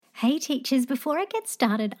Hey teachers, before I get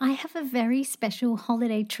started, I have a very special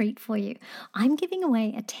holiday treat for you. I'm giving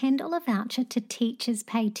away a $10 voucher to Teachers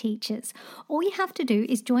Pay Teachers. All you have to do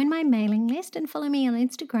is join my mailing list and follow me on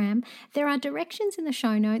Instagram. There are directions in the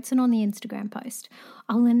show notes and on the Instagram post.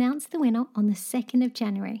 I'll announce the winner on the 2nd of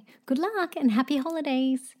January. Good luck and happy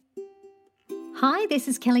holidays! Hi, this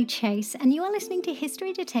is Kelly Chase, and you are listening to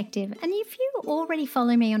History Detective. And if you already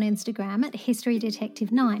follow me on Instagram at History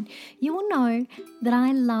Detective 9, you will know that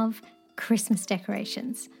I love Christmas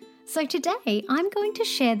decorations. So today, I'm going to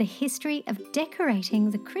share the history of decorating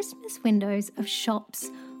the Christmas windows of shops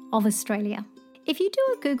of Australia. If you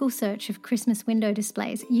do a Google search of Christmas window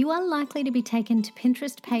displays, you are likely to be taken to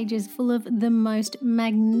Pinterest pages full of the most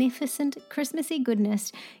magnificent Christmassy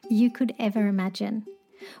goodness you could ever imagine.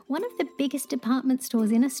 One of the biggest department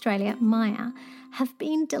stores in Australia, Myer, have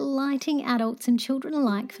been delighting adults and children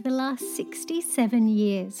alike for the last 67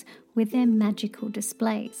 years with their magical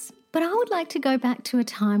displays. But I would like to go back to a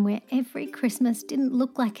time where every Christmas didn't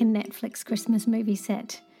look like a Netflix Christmas movie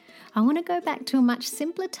set. I want to go back to a much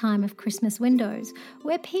simpler time of Christmas windows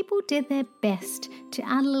where people did their best to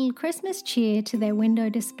add a little Christmas cheer to their window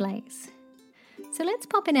displays. So let's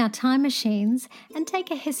pop in our time machines and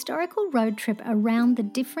take a historical road trip around the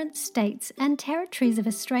different states and territories of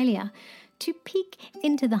Australia to peek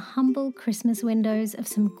into the humble Christmas windows of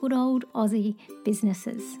some good old Aussie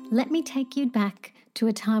businesses. Let me take you back to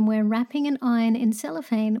a time where wrapping an iron in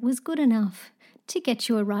cellophane was good enough to get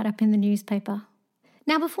you a write-up in the newspaper.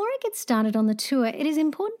 Now, before I get started on the tour, it is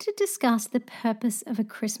important to discuss the purpose of a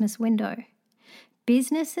Christmas window.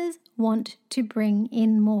 Businesses want to bring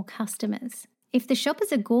in more customers. If the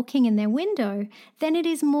shoppers are gawking in their window, then it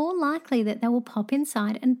is more likely that they will pop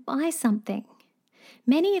inside and buy something.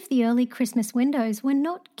 Many of the early Christmas windows were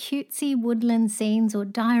not cutesy woodland scenes or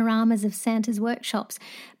dioramas of Santa's workshops,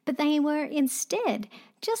 but they were instead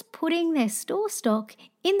just putting their store stock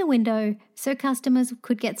in the window so customers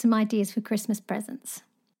could get some ideas for Christmas presents.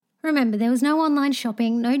 Remember, there was no online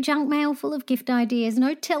shopping, no junk mail full of gift ideas,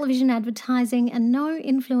 no television advertising, and no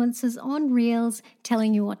influencers on reels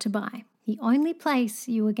telling you what to buy. The only place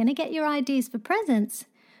you were going to get your ideas for presents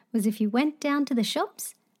was if you went down to the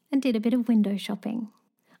shops and did a bit of window shopping.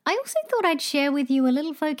 I also thought I'd share with you a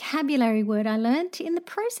little vocabulary word I learnt in the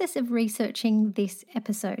process of researching this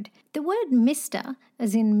episode. The word Mr,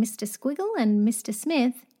 as in Mr. Squiggle and Mr.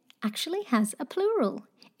 Smith, actually has a plural.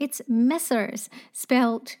 It's Messrs,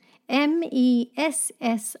 spelt Messrs.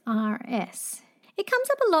 It comes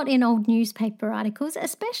up a lot in old newspaper articles,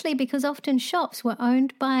 especially because often shops were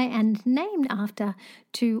owned by and named after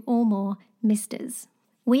two or more misters.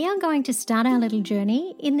 We are going to start our little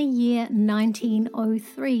journey in the year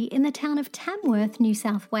 1903 in the town of Tamworth, New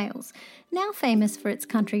South Wales, now famous for its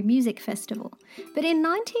country music festival. But in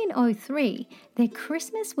 1903, their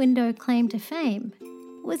Christmas window claim to fame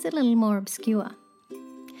was a little more obscure.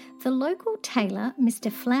 The local tailor,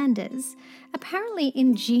 Mr. Flanders, apparently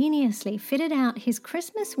ingeniously fitted out his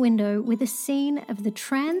Christmas window with a scene of the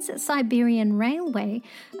Trans-Siberian Railway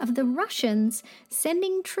of the Russians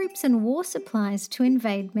sending troops and war supplies to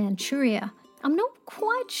invade Manchuria. I'm not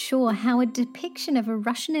quite sure how a depiction of a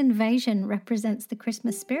Russian invasion represents the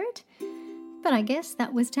Christmas spirit, but I guess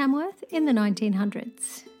that was Tamworth in the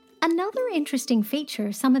 1900s. Another interesting feature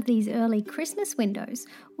of some of these early Christmas windows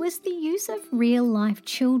was the use of real-life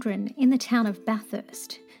children in the town of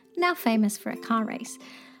Bathurst, now famous for a car race.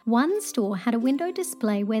 One store had a window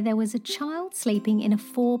display where there was a child sleeping in a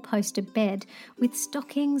 4-poster bed with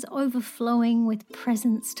stockings overflowing with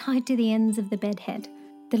presents tied to the ends of the bedhead.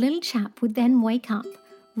 The little chap would then wake up,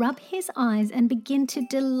 rub his eyes and begin to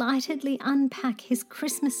delightedly unpack his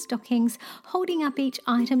Christmas stockings, holding up each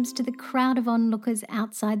items to the crowd of onlookers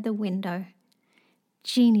outside the window.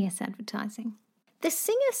 Genius advertising. The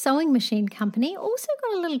Singer Sewing Machine Company also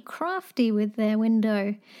got a little crafty with their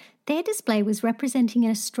window. Their display was representing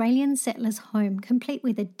an Australian settler's home, complete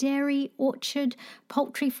with a dairy, orchard,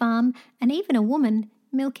 poultry farm, and even a woman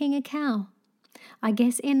milking a cow. I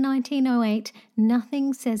guess in 1908,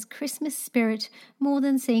 nothing says Christmas spirit more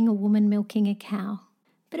than seeing a woman milking a cow.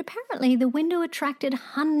 But apparently the window attracted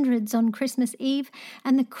hundreds on Christmas Eve,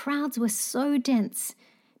 and the crowds were so dense,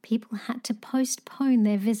 people had to postpone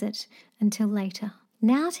their visit until later.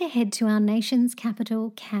 Now to head to our nation's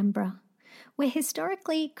capital, Canberra, where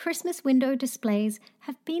historically Christmas window displays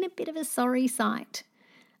have been a bit of a sorry sight.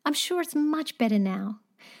 I'm sure it's much better now.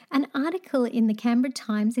 An article in the Canberra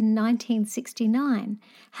Times in 1969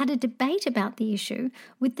 had a debate about the issue,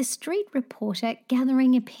 with the Street Reporter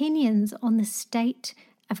gathering opinions on the state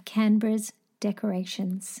of Canberra's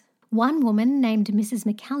decorations. One woman named Mrs.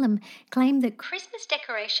 McCallum claimed that Christmas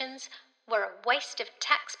decorations were a waste of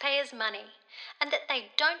taxpayers' money and that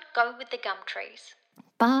they don't go with the gum trees.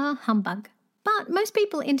 Bah humbug. But most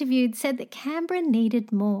people interviewed said that Canberra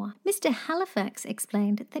needed more. Mr. Halifax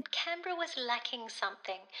explained that Canberra was lacking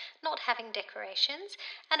something, not having decorations,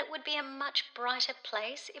 and it would be a much brighter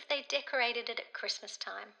place if they decorated it at Christmas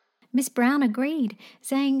time. Miss Brown agreed,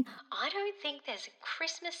 saying, "I don't think there's a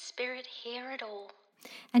Christmas spirit here at all."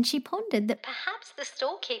 And she pondered that perhaps the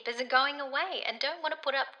storekeepers are going away and don't want to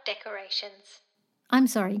put up decorations. I'm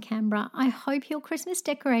sorry, Canberra. I hope your Christmas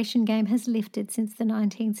decoration game has lifted since the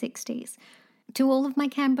 1960s. To all of my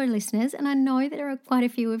Canberra listeners, and I know there are quite a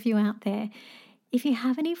few of you out there, if you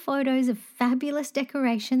have any photos of fabulous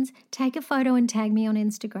decorations, take a photo and tag me on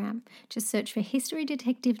Instagram. Just search for History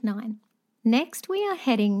Detective 9. Next, we are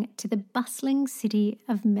heading to the bustling city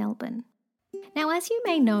of Melbourne. Now, as you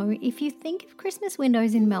may know, if you think of Christmas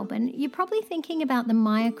windows in Melbourne, you're probably thinking about the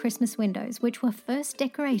Myer Christmas windows, which were first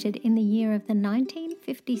decorated in the year of the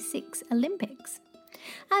 1956 Olympics.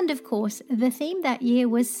 And of course, the theme that year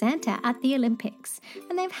was Santa at the Olympics,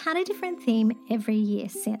 and they've had a different theme every year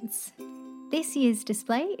since. This year's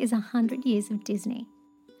display is 100 Years of Disney.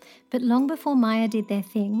 But long before Myer did their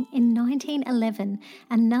thing, in 1911,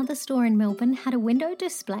 another store in Melbourne had a window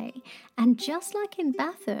display, and just like in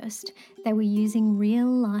Bathurst, they were using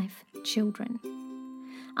real-life children.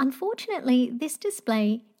 Unfortunately, this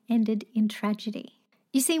display ended in tragedy.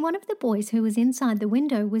 You see, one of the boys who was inside the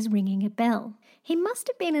window was ringing a bell. He must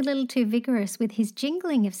have been a little too vigorous with his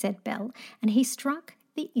jingling of said bell, and he struck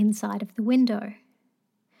the inside of the window.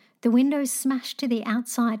 The window smashed to the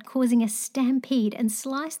outside, causing a stampede and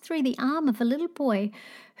sliced through the arm of a little boy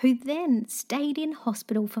who then stayed in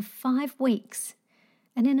hospital for 5 weeks.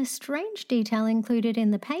 And in a strange detail included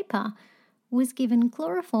in the paper, was given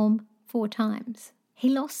chloroform 4 times. He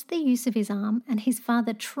lost the use of his arm, and his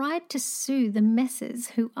father tried to sue the Messrs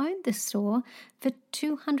who owned the store for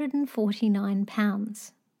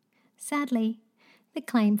 £249. Sadly, the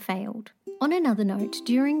claim failed. On another note,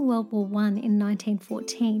 during World War I in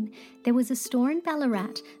 1914, there was a store in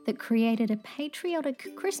Ballarat that created a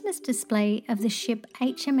patriotic Christmas display of the ship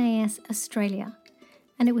HMAS Australia,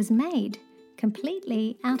 and it was made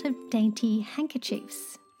completely out of dainty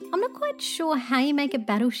handkerchiefs. I'm not quite sure how you make a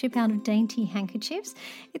battleship out of dainty handkerchiefs.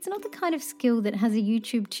 It's not the kind of skill that has a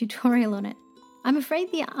YouTube tutorial on it. I'm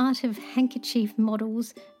afraid the art of handkerchief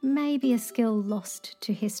models may be a skill lost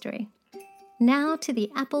to history. Now to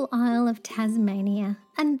the Apple Isle of Tasmania,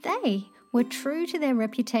 and they were true to their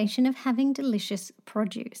reputation of having delicious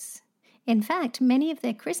produce. In fact, many of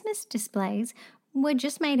their Christmas displays were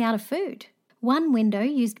just made out of food. One window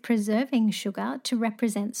used preserving sugar to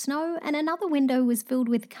represent snow, and another window was filled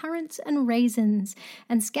with currants and raisins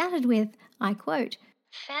and scattered with, I quote,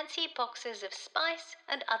 "fancy boxes of spice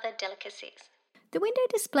and other delicacies." The window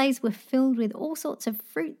displays were filled with all sorts of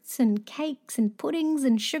fruits and cakes and puddings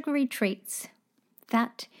and sugary treats.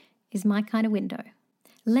 That is my kind of window.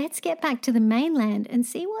 Let's get back to the mainland and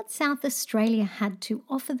see what South Australia had to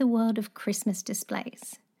offer the world of Christmas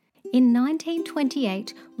displays. In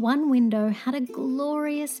 1928, one window had a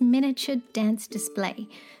glorious miniature dance display,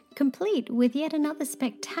 complete with yet another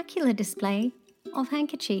spectacular display of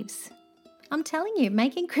handkerchiefs. I'm telling you,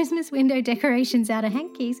 making Christmas window decorations out of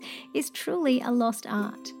hankies is truly a lost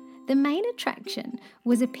art. The main attraction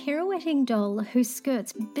was a pirouetting doll whose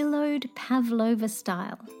skirts billowed Pavlova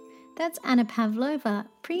style. That's Anna Pavlova,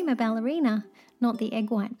 prima ballerina, not the egg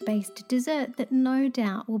white-based dessert that no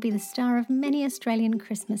doubt will be the star of many Australian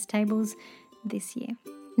Christmas tables this year.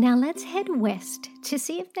 Now let's head west to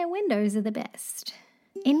see if their windows are the best.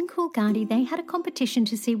 In Coolgardie, they had a competition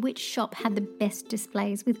to see which shop had the best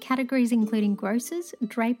displays, with categories including grocers,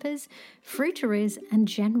 drapers, fruiterers and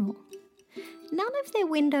general. None of their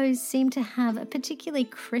windows seemed to have a particularly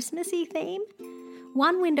Christmassy theme.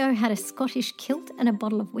 One window had a Scottish kilt and a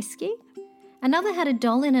bottle of whiskey. Another had a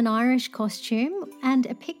doll in an Irish costume and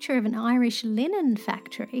a picture of an Irish linen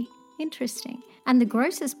factory. Interesting. And the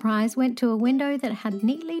grocer's prize went to a window that had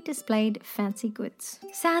neatly displayed fancy goods.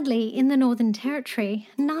 Sadly, in the Northern Territory,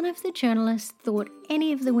 none of the journalists thought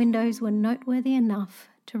any of the windows were noteworthy enough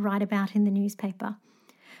to write about in the newspaper.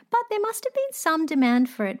 But there must have been some demand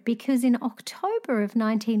for it, because in October of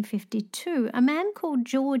 1952, a man called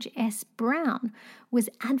George S. Brown was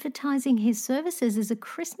advertising his services as a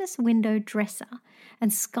Christmas window dresser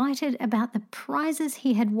and skited about the prizes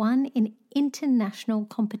he had won in international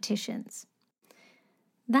competitions.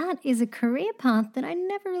 That is a career path that I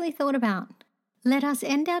never really thought about. Let us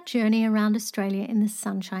end our journey around Australia in the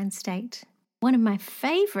Sunshine State. One of my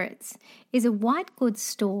favourites is a white goods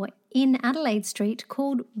store in Adelaide Street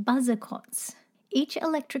called Buzzercots. Each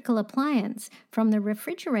electrical appliance, from the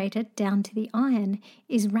refrigerator down to the iron,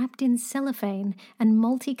 is wrapped in cellophane and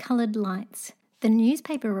multicoloured lights. The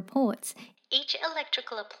newspaper reports, each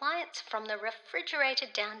electrical appliance from the refrigerator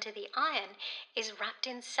down to the iron is wrapped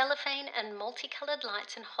in cellophane and multicoloured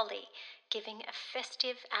lights and holly, giving a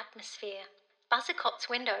festive atmosphere. Buttercot's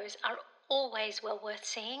windows are always well worth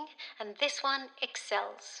seeing, and this one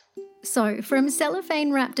excels. So, from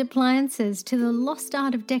cellophane-wrapped appliances to the lost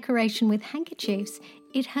art of decoration with handkerchiefs,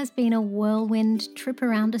 it has been a whirlwind trip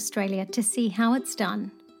around Australia to see how it's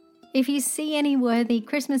done. If you see any worthy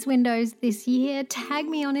Christmas windows this year, tag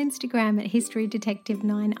me on Instagram at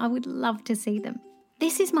HistoryDetective9. I would love to see them.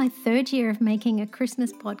 This is my 3rd year of making a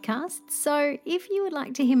Christmas podcast, so if you would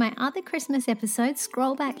like to hear my other Christmas episodes,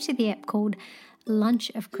 scroll back to the app called Lunch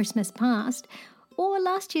of Christmas Past, or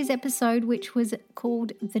last year's episode which was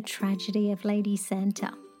called The Tragedy of Lady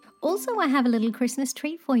Santa. Also, I have a little Christmas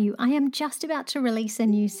treat for you. I am just about to release a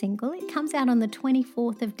new single. It comes out on the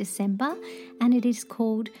 24th of December and it is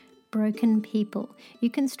called Broken People. You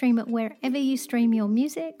can stream it wherever you stream your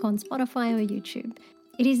music, on Spotify or YouTube.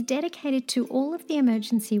 It is dedicated to all of the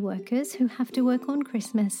emergency workers who have to work on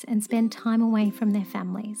Christmas and spend time away from their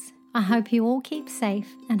families. I hope you all keep safe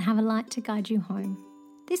and have a light to guide you home.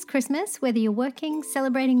 This Christmas, whether you're working,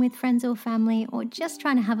 celebrating with friends or family, or just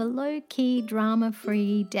trying to have a low-key,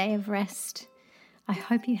 drama-free day of rest, I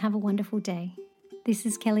hope you have a wonderful day. This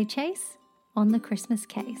is Kelly Chase on The Christmas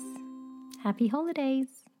Case. Happy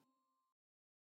holidays.